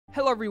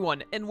Hello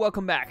everyone, and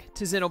welcome back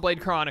to Xenoblade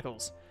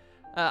Chronicles.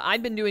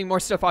 I've been doing more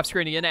stuff off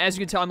screen again. As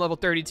you can tell, I'm level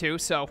 32,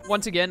 so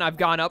once again, I've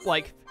gone up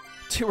like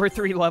 2 or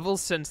 3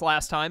 levels since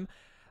last time.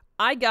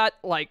 I got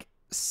like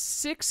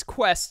 6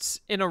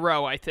 quests in a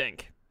row, I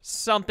think.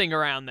 Something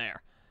around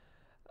there.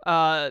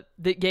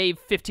 That gave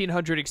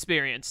 1,500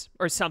 experience,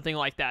 or something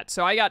like that.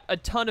 So I got a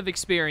ton of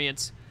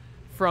experience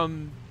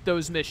from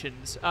those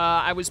missions.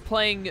 I was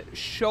playing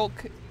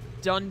Shulk,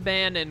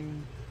 Dunban,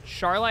 and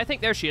Charla. I think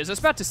there she is. I was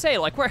about to say,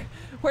 like,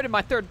 where did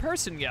my third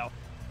person go?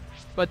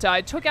 But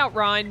I took out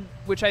Rhine,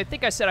 which I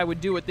think I said I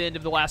would do at the end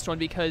of the last one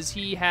because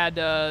he had,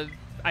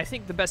 I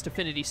think, the best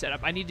affinity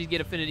setup. I needed to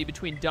get affinity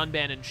between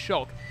Dunban and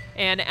Shulk.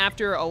 And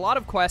after a lot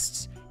of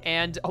quests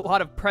and a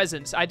lot of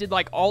presents, I did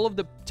like all of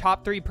the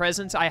top 3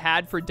 presents I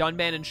had for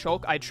Dunban and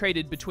Shulk. I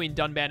traded between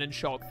Dunban and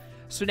Shulk.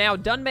 So now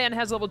Dunban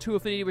has level 2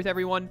 affinity with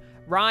everyone.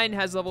 Rhine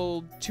has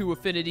level 2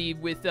 affinity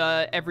with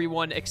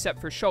everyone except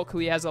for Shulk, who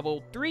he has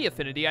level 3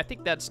 affinity. I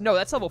think that's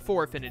level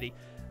 4 affinity.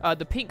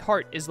 The pink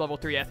heart is level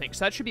 3, I think,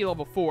 so that should be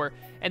level 4.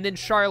 And then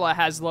Charla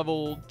has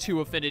level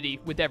 2 affinity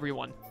with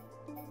everyone.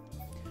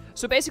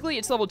 So basically,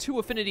 it's level 2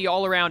 affinity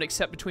all around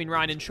except between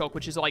Rhine and Shulk,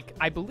 which is like,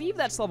 I believe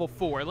that's level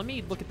 4. Let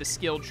me look at the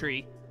skill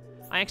tree.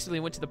 I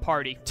accidentally went to the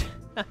party.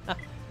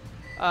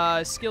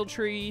 Skill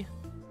tree.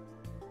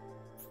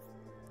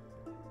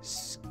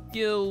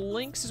 Skill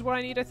links is what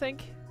I need, I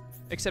think.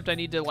 Except I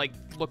need to, like,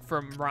 look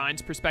from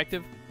Rhine's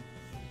perspective.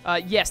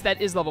 Yes,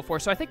 that is level 4.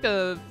 So I think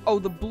the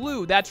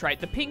blue, that's right.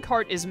 The pink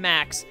heart is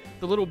max.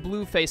 The little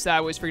blue face that I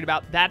always forget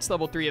about, that's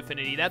level 3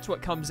 affinity. That's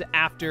what comes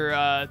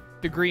after,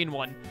 the green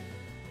one.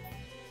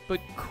 But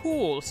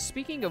cool.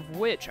 Speaking of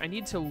which, I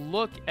need to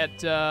look at,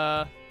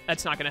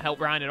 that's not going to help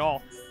Rhine at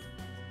all.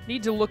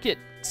 Need to look at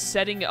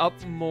setting up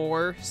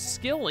more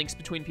skill links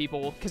between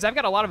people, because I've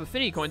got a lot of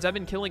affinity coins. I've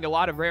been killing a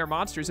lot of rare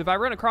monsters. If I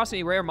run across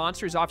any rare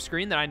monsters off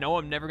screen that I know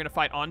I'm never going to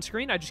fight on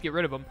screen, I just get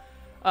rid of them.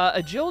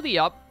 Agility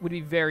up would be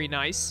very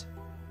nice.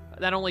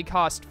 That only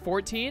cost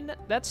 14.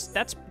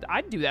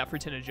 I'd do that for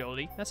 10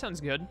 agility. That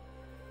sounds good.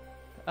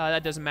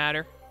 That doesn't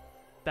matter.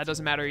 That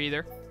doesn't matter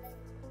either.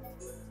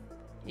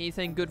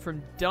 Anything good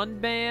from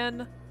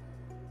Dunban?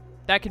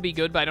 That could be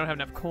good, but I don't have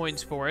enough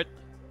coins for it.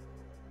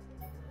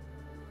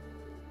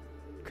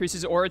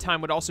 Increases aura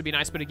time would also be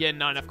nice, but again,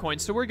 not enough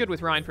coins. So we're good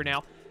with Rhine for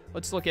now.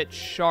 Let's look at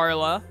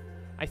Charla.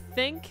 I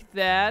think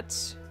that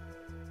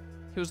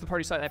heals the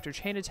party slightly after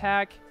chain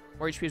attack.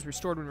 More HP is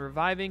restored when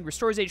reviving.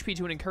 Restores HP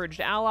to an encouraged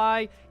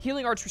ally.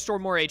 Healing arts restore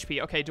more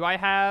HP. Okay, do I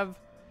have...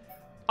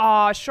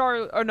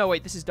 Charla... Oh, no,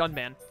 wait, this is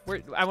Dunban.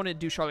 I want to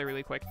do Charla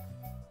really quick.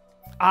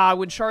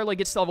 When Charla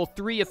gets to level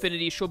 3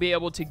 affinity, she'll be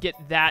able to get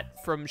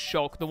that from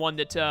Shulk, the one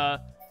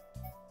that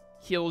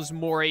heals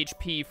more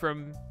HP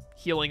from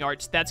healing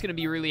arts. That's going to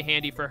be really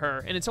handy for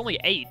her. And it's only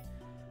 8.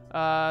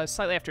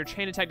 Slightly after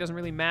chain attack doesn't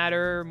really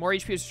matter. More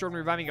HP is restored when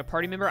reviving a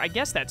party member. I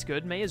guess that's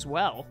good. May as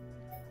well.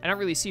 I don't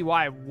really see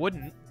why I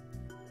wouldn't.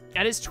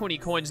 That is 20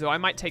 coins, though. I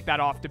might take that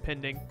off,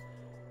 depending.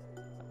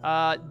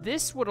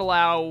 This would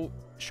allow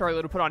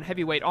Charlotte to put on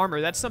heavyweight armor.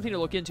 That's something to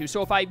look into.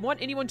 So if I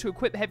want anyone to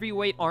equip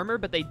heavyweight armor,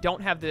 but they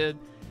don't have the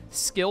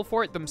skill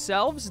for it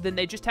themselves, then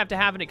they just have to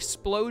have an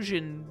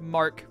explosion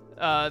mark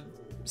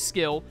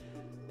skill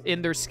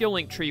in their skill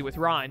link tree with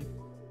Rhine.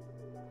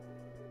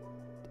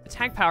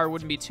 Attack power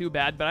wouldn't be too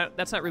bad, but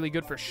that's not really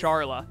good for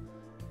Charla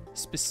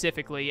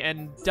specifically,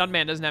 and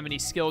Dunban doesn't have any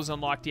skills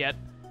unlocked yet.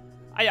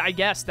 I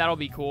guess that'll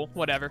be cool.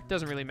 Whatever.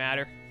 Doesn't really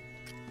matter.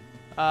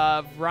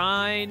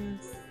 Rhine,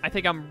 I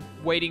think I'm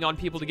waiting on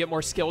people to get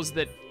more skills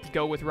that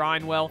go with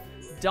Rhine well.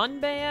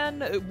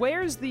 Dunban,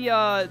 where's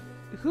the,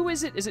 who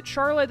is it? Is it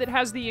Charla that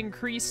has the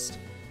increased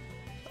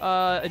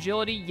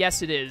agility?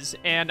 Yes, it is.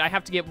 And I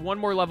have to get one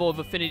more level of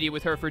affinity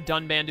with her for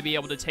Dunban to be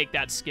able to take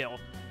that skill,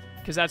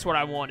 because that's what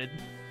I wanted.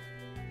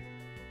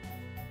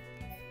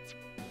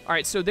 All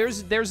right, so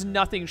there's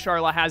nothing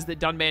Charla has that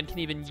Dunban can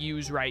even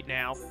use right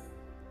now.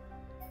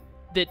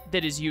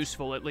 That is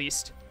useful, at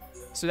least.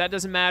 So that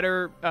doesn't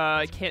matter.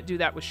 I can't do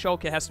that with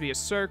Shulk. It has to be a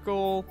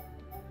circle.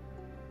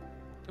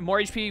 More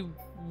HP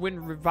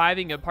when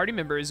reviving a party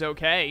member is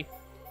okay.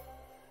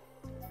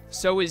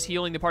 So is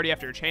healing the party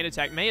after a chain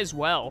attack. May as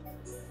well.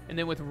 And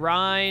then with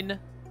Rhine,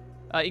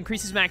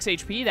 increases max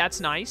HP.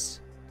 That's nice.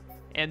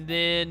 And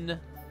then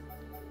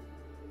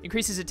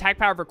increases attack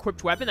power of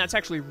equipped weapon. That's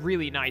actually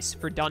really nice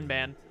for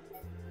Dunban.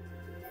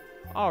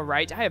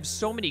 Alright, I have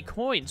so many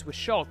coins with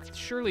Shulk.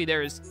 Surely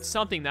there is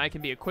something that I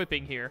can be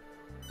equipping here.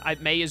 I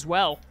may as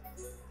well,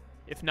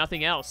 if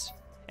nothing else.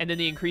 And then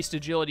the increased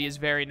agility is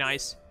very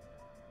nice.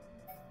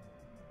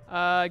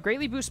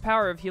 Greatly boosts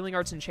power of healing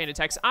arts and chain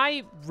attacks.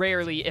 I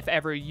rarely, if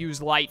ever,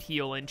 use light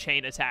heal in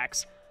chain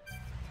attacks.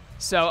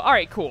 So,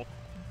 alright, cool.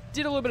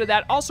 Did a little bit of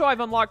that. Also, I've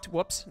unlocked...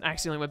 Whoops, I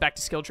accidentally went back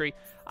to skill tree.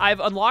 I've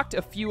unlocked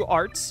a few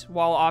arts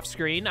while off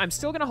screen. I'm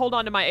still going to hold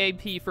on to my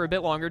AP for a bit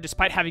longer,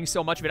 despite having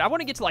so much of it. I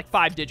want to get to, like,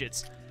 5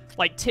 digits.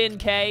 Like,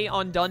 10k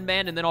on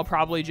Dunban, and then I'll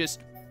probably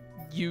just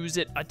use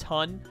it a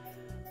ton.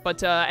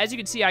 But, as you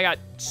can see, I got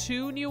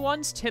 2 new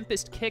ones,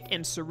 Tempest Kick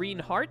and Serene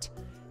Heart.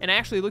 And I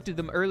actually looked at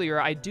them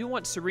earlier. I do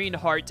want Serene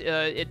Heart.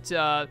 It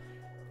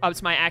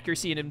ups my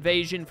accuracy and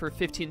invasion for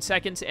 15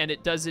 seconds, and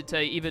it does it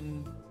to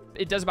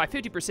it does it by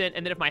 50%,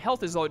 and then if my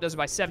health is low, it does it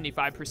by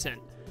 75%.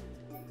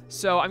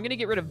 So I'm going to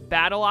get rid of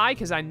Battle Eye,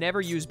 because I never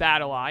use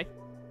Battle Eye.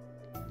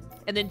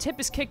 And then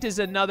Tempest Kicked is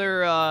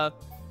another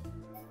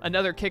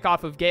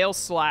kickoff of Gale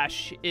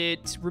Slash.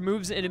 It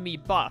removes enemy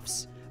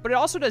buffs, but it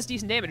also does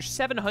decent damage.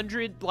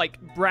 700, like,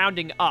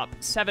 rounding up.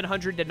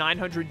 700 to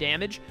 900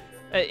 damage.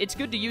 It's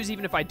good to use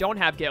even if I don't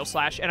have Gale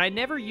Slash, and I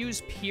never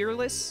use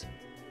Peerless.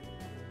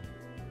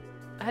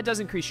 That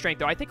does increase strength,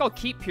 though. I think I'll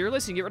keep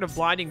Peerless and get rid of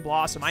Blinding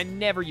Blossom. I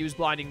never use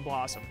Blinding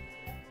Blossom.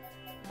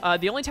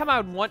 The only time I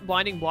would want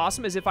Blinding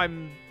Blossom is if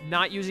I'm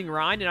not using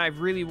Rind and I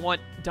really want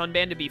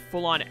Dunban to be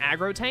full-on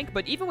aggro tank.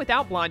 But even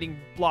without Blinding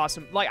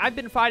Blossom, like, I've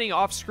been fighting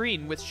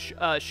off-screen with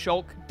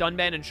Shulk,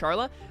 Dunban, and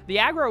Sharla. The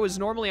aggro is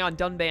normally on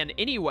Dunban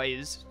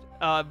anyways,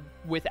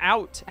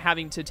 without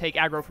having to take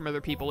aggro from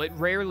other people. It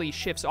rarely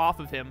shifts off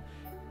of him,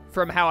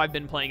 from how I've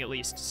been playing at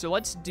least. So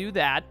let's do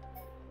that.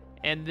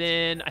 And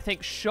then I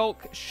think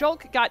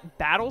Shulk got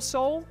Battle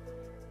Soul,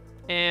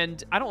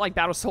 and I don't like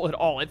Battle Soul at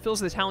all. It fills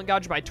the talent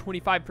gauge by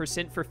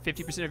 25% for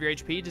 50% of your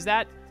HP. Does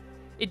that?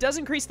 It does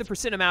increase the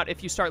percent amount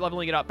if you start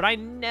leveling it up, but I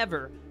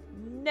never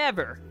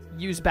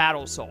use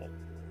Battle Soul.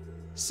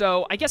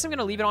 So I guess I'm going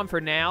to leave it on for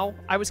now.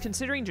 I was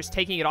considering just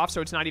taking it off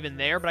so it's not even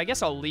there, but I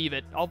guess I'll leave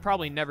it. I'll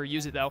probably never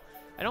use it, though.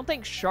 I don't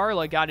think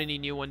Sharla got any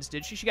new ones,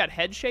 did she? She got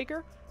Head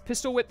Shaker,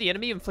 Pistol Whip the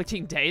enemy,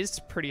 inflicting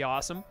Dazed. Pretty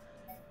awesome.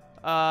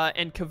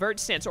 And Covert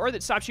Stance, or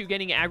that stops you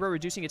getting aggro,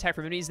 reducing attack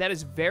from enemies. That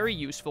is very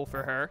useful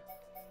for her.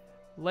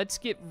 Let's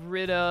get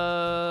rid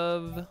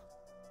of...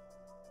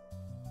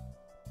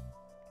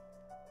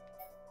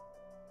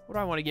 What do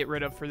I want to get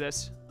rid of for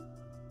this?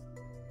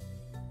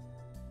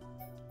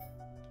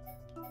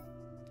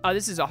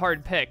 This is a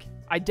hard pick.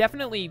 I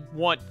definitely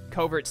want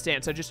Covert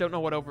Stance. I just don't know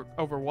what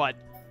over what.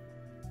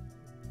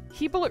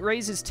 Heat Bullet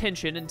raises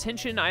tension, and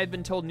tension, I have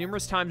been told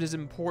numerous times, is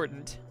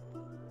important.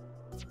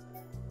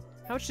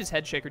 How much does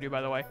Head Shaker do,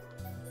 by the way?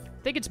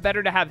 I think it's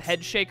better to have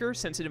Head Shaker,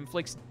 since it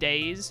inflicts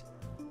Daze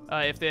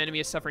if the enemy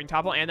is suffering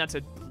topple, and that's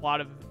a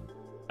lot of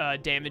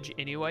damage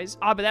anyways.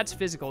 But that's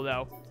physical,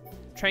 though.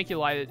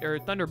 Tranquilize, or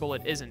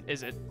Thunderbullet isn't,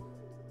 is it?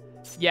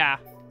 Yeah.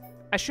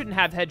 I shouldn't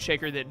have Head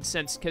Shaker then,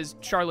 since, because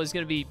Sharla's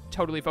going to be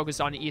totally focused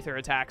on Ether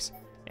attacks,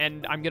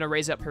 and I'm going to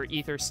raise up her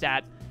Ether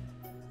stat.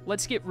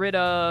 Let's get rid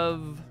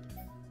of...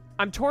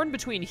 I'm torn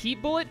between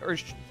Heat Bullet or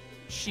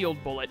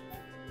Shield Bullet.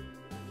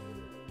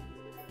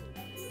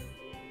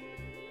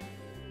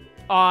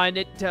 And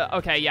it,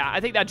 okay, yeah, I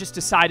think that just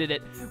decided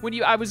it.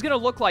 I was gonna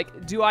look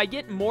like, do I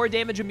get more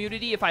damage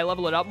immunity if I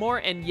level it up more?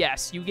 And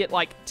yes, you get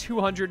like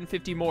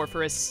 250 more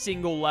for a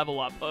single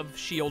level up of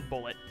Shield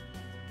Bullet.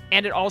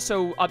 And it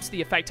also ups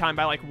the effect time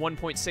by like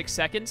 1.6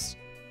 seconds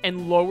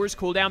and lowers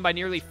cooldown by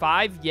nearly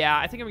 5. Yeah,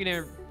 I think I'm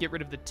gonna get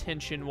rid of the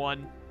tension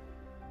one.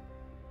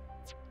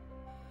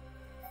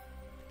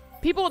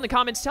 People in the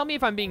comments, tell me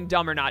if I'm being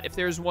dumb or not. If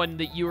there's one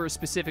that you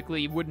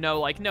specifically would know,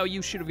 like, no,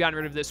 you should have gotten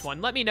rid of this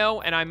one. Let me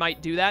know, and I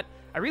might do that.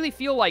 I really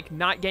feel like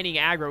not gaining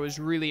aggro is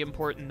really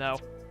important, though.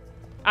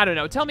 I don't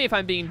know. Tell me if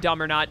I'm being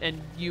dumb or not,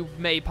 and you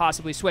may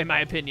possibly sway my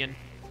opinion.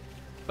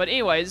 But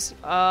anyways,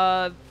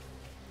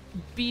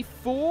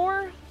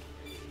 before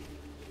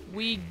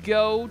we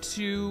go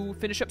to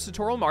finish up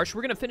Tutorial Marsh,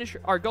 we're going to finish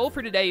our goal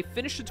for today,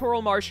 finish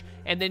Tutorial Marsh,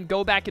 and then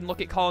go back and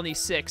look at Colony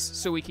 6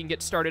 so we can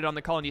get started on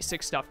the Colony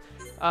 6 stuff.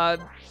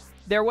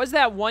 There was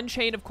that one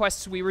chain of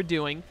quests we were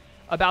doing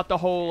about the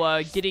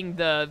whole getting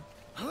the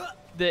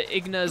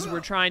Ignas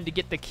were trying to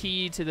get the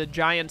key to the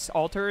Giant's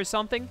Altar or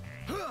something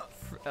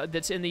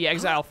that's in the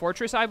Exile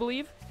Fortress, I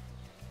believe.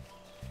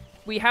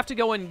 We have to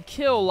go and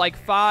kill like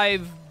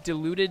 5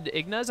 diluted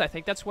Ignas. I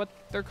think that's what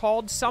they're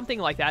called. Something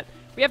like that.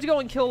 We have to go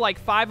and kill like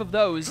 5 of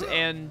those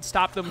and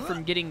stop them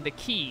from getting the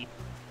key.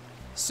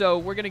 So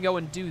we're going to go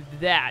and do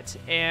that,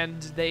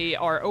 and they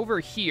are over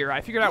here.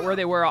 I figured out where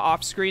they were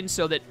off screen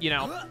so that, you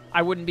know,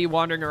 I wouldn't be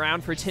wandering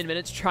around for 10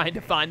 minutes trying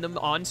to find them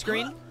on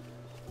screen.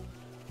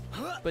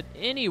 But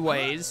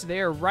anyways,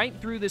 they're right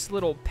through this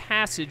little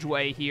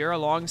passageway here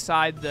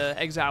alongside the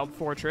Exiled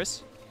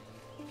Fortress.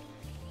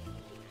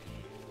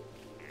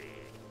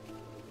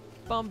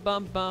 Bum,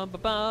 bum, bum,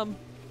 bum, bum.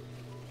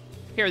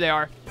 Here they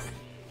are.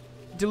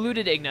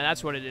 Diluted Igna,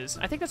 that's what it is.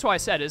 I think that's what I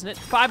said, isn't it?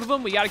 5 of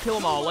them, we gotta kill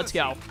them all. Let's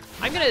go.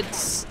 I'm gonna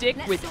stick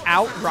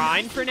without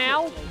Rind for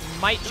now.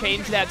 Might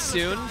change that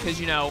soon,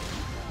 because, you know,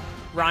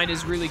 Rind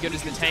is really good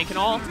as the tank and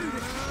all.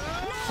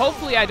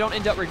 Hopefully I don't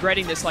end up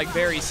regretting this, like,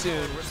 very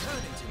soon.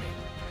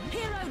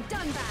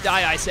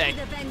 Die, I say.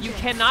 You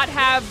cannot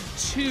have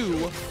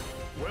 2,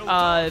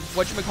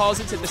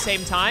 whatchamacallits at the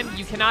same time.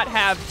 You cannot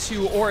have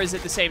 2 auras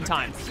at the same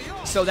time.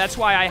 So that's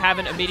why I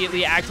haven't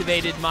immediately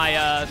activated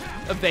my,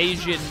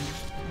 evasion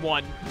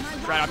one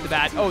right off the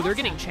bat. Oh, they're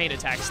getting chain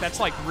attacks.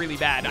 That's like really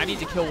bad. I need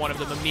to kill one of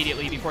them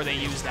immediately before they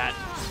use that.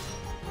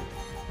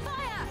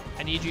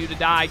 I need you to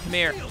die. Come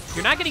here.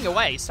 You're not getting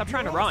away. Stop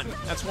trying to run.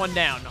 That's 1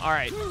 down. All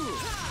right.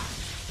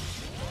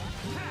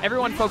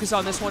 Everyone focus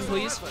on this one,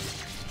 please.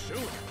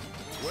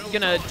 I'm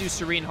gonna do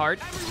Serene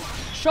Heart.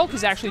 Shulk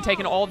has actually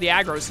taken all of the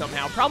aggro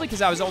somehow, probably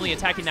because I was only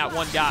attacking that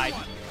one guy.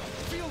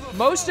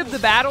 Most of the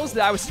battles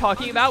that I was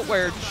talking about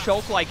where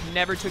Shulk, like,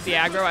 never took the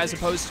aggro as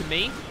opposed to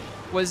me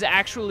was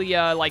actually,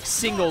 like,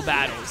 single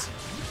battles.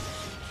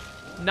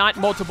 Not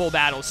multiple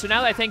battles. So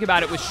now that I think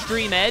about it, with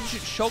Stream Edge,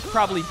 Shulk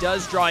probably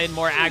does draw in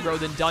more aggro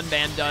than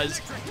Dunban does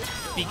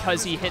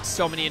because he hits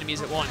so many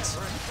enemies at once.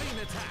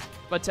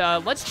 But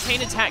let's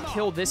chain attack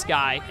kill this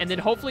guy, and then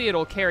hopefully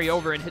it'll carry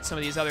over and hit some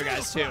of these other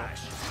guys too.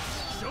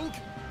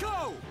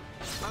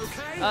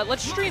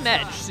 Let's Stream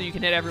Edge so you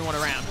can hit everyone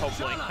around,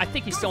 hopefully. I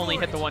think he still only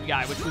hit the one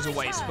guy, which was a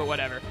waste, but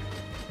whatever.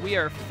 We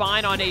are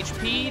fine on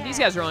HP. These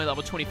guys are only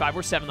level 25.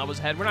 We're 7 levels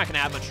ahead. We're not going to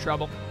have much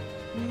trouble.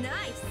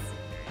 Nice.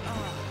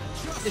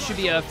 This should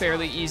be a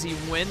fairly easy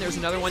win. There's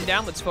another one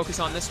down. Let's focus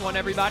on this one,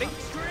 everybody.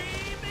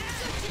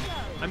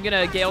 I'm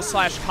going to Gale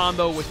Slash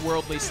combo with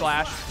Worldly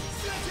Slash.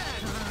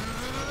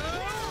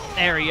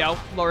 There we go.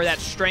 Lower that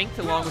strength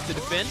along with the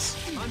defense.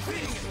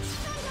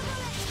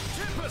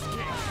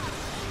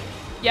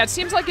 Yeah, it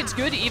seems like it's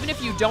good even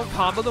if you don't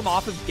combo them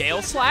off of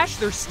Gale Slash.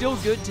 They're still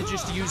good to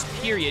just use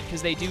period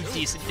because they do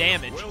decent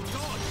damage.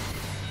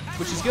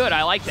 Which is good.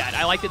 I like that.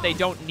 I like that they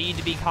don't need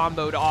to be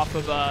comboed off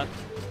of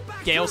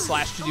Gale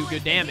Slash to do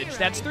good damage.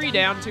 That's 3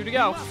 down, 2 to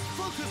go.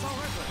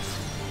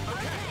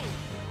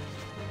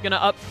 Gonna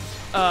up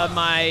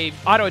my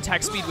auto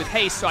attack speed with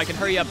haste so I can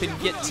hurry up and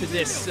get to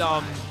this,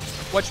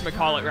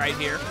 whatchamacallit right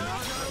here.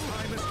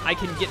 I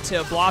can get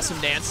to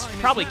Blossom Dance.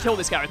 Probably kill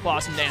this guy with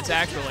Blossom Dance,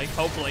 actually.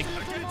 Hopefully.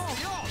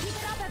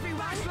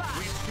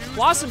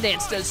 Blossom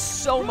Dance does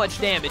so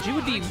much damage. It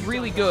would be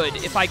really good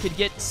if I could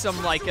get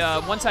some, like,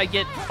 once I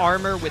get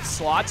armor with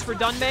slots for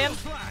Dunban,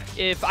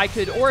 if I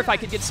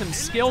could get some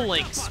skill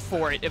links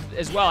for it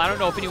as well. I don't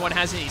know if anyone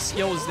has any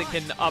skills that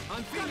can up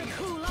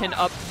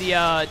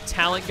the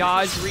talent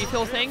gauge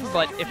refill thing,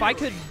 but if I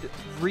could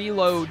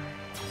reload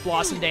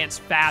Blossom Dance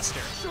faster,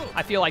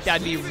 I feel like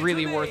that'd be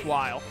really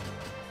worthwhile.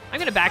 I'm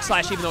gonna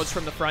backslash even though it's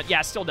from the front. Yeah,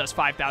 it still does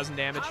 5,000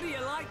 damage.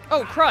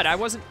 Oh, crud, I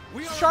wasn't...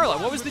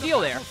 Charlotte, what was the deal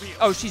there?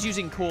 Oh, she's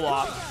using Cool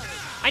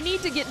Off. I need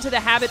to get into the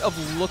habit of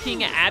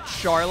looking at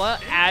Charlotte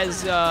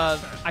as,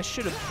 I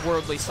should have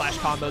Worldly Slash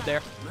comboed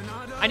there.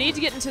 I need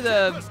to get into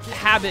the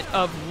habit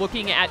of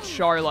looking at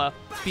Charlotte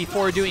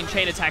before doing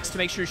chain attacks to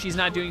make sure she's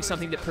not doing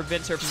something that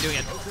prevents her from doing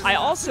it. I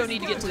also need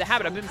to get into the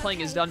habit, I've been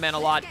playing as Dunban a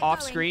lot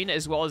off-screen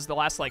as well as the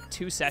last, like,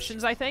 2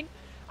 sessions, I think.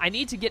 I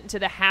need to get into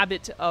the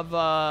habit of,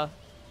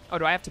 oh,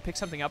 do I have to pick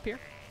something up here?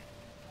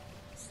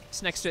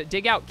 It's next to,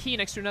 dig out key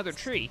next to another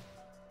tree.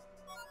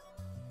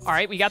 All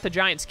right, we got the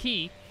giant's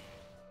key.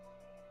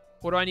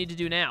 What do I need to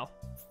do now?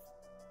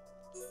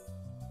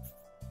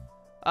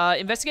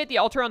 Investigate the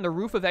altar on the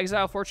roof of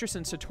Exile Fortress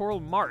in Satoral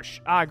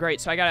Marsh. Ah, great.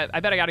 So I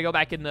bet I gotta go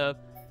back in the,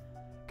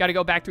 gotta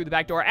go back through the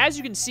back door. As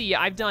you can see,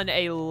 I've done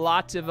a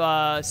lot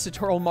of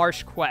Satoral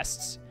Marsh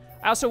quests.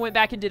 I also went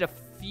back and did a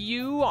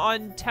few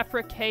on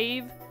Tefra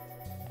Cave,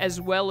 as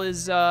well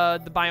as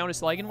the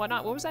Bionis Leg and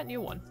whatnot. What was that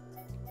new one?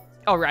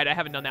 Oh, right, I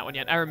haven't done that one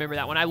yet. I remember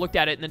that one. I looked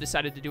at it and then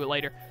decided to do it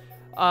later.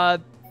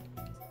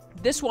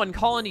 This one,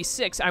 Colony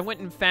 6, I went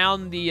and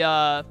found the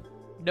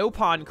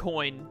Nopon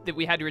coin that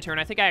we had to return.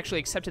 I think I actually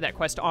accepted that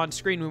quest on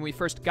screen when we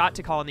first got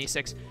to Colony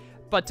 6.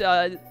 But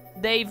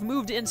they've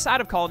moved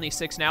inside of Colony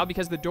 6 now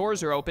because the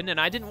doors are open, and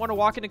I didn't want to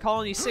walk into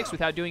Colony 6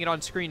 without doing it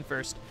on screen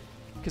first,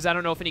 because I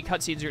don't know if any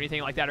cutscenes or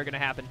anything like that are going to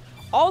happen.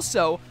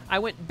 Also, I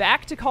went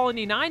back to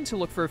Colony 9 to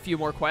look for a few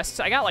more quests.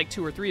 I got like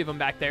 2 or 3 of them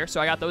back there, so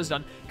I got those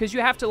done. Because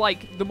you have to,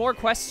 like, the more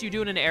quests you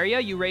do in an area,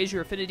 you raise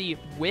your affinity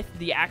with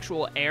the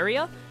actual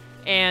area,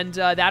 and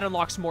that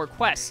unlocks more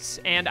quests.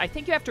 And I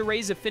think you have to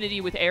raise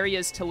affinity with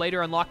areas to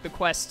later unlock the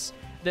quests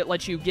that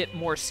let you get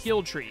more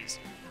skill trees.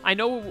 I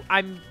know,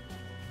 I'm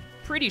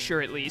pretty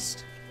sure at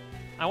least,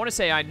 I want to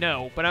say I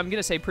know, but I'm going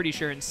to say pretty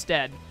sure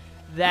instead,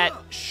 that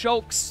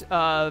Shulk's,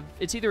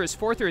 it's either his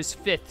 4th or his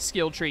 5th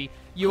skill tree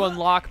you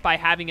unlock by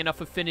having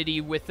enough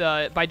affinity with,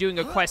 by doing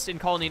a quest in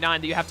Colony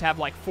 9 that you have to have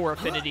like 4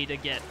 affinity to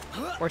get,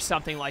 or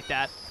something like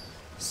that.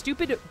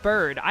 Stupid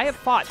bird. I have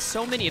fought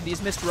so many of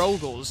these missed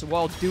Rogals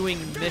while doing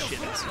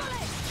missions.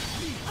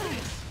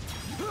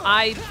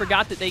 I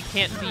forgot that they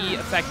can't be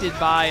affected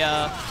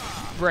by,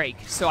 break,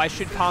 so I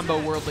should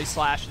combo Worldly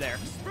Slash there.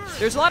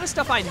 There's a lot of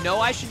stuff I know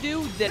I should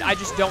do that I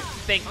just don't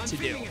think to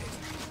do.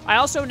 I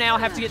also now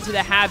have to get into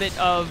the habit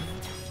of,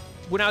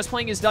 when I was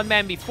playing as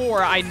Dunban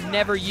before, I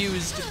never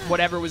used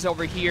whatever was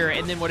over here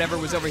and then whatever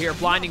was over here,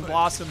 Blinding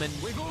Blossom and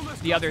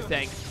the other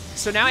thing.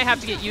 So now I have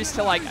to get used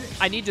to, like,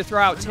 I need to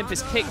throw out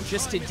Tempest Kick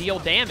just to deal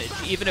damage,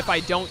 even if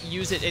I don't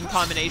use it in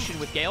combination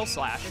with Gale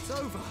Slash.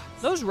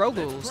 Those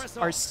Rogals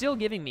are still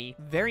giving me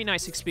very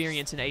nice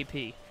experience in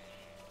AP.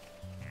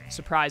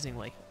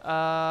 Surprisingly.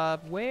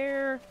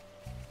 Where?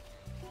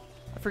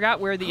 I forgot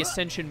where the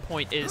ascension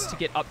point is to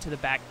get up to the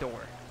back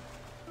door.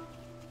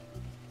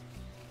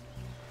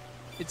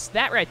 It's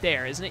that right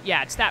there, isn't it?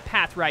 Yeah, it's that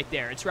path right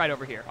there. It's right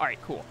over here. All right,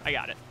 cool. I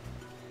got it.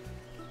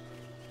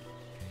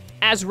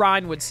 As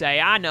Ryan would say,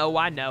 I know,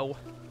 I know.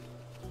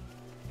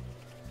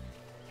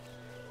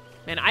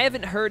 Man, I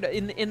haven't heard,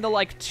 in the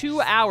like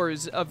 2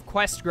 hours of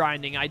quest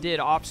grinding I did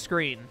off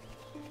screen,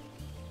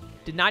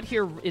 Did not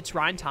hear its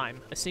Rhyme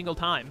time a single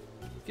time.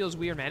 Feels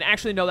weird, man.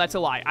 Actually, no, that's a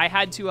lie. I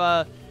had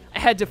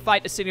to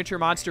fight a signature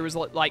monster. It was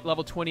like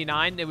level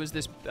 29. It was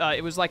this,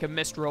 it was like a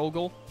Mist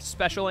Rogel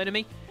special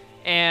enemy.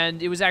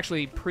 And it was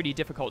actually pretty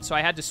difficult, so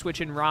I had to switch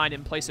in Rhine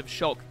in place of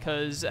Shulk,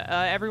 because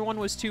everyone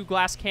was too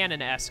Glass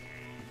Cannon-esque.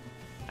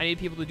 I need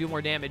people to do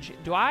more damage.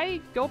 Do I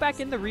go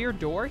back in the rear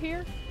door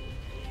here?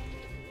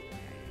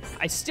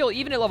 I still,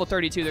 even at level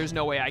 32, there's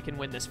no way I can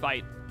win this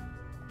fight.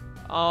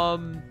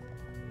 Am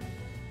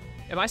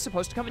I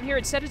supposed to come in here?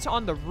 It said it's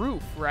on the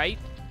roof, right?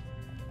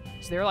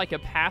 Is there like a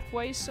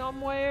pathway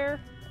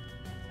somewhere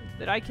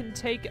that I can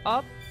take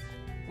up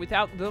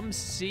without them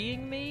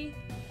seeing me?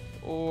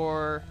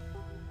 Or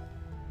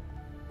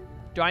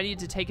do I need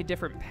to take a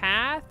different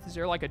path? Is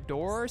there like a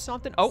door or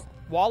something? Oh,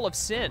 Wall of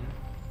Sin.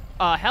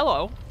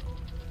 Hello.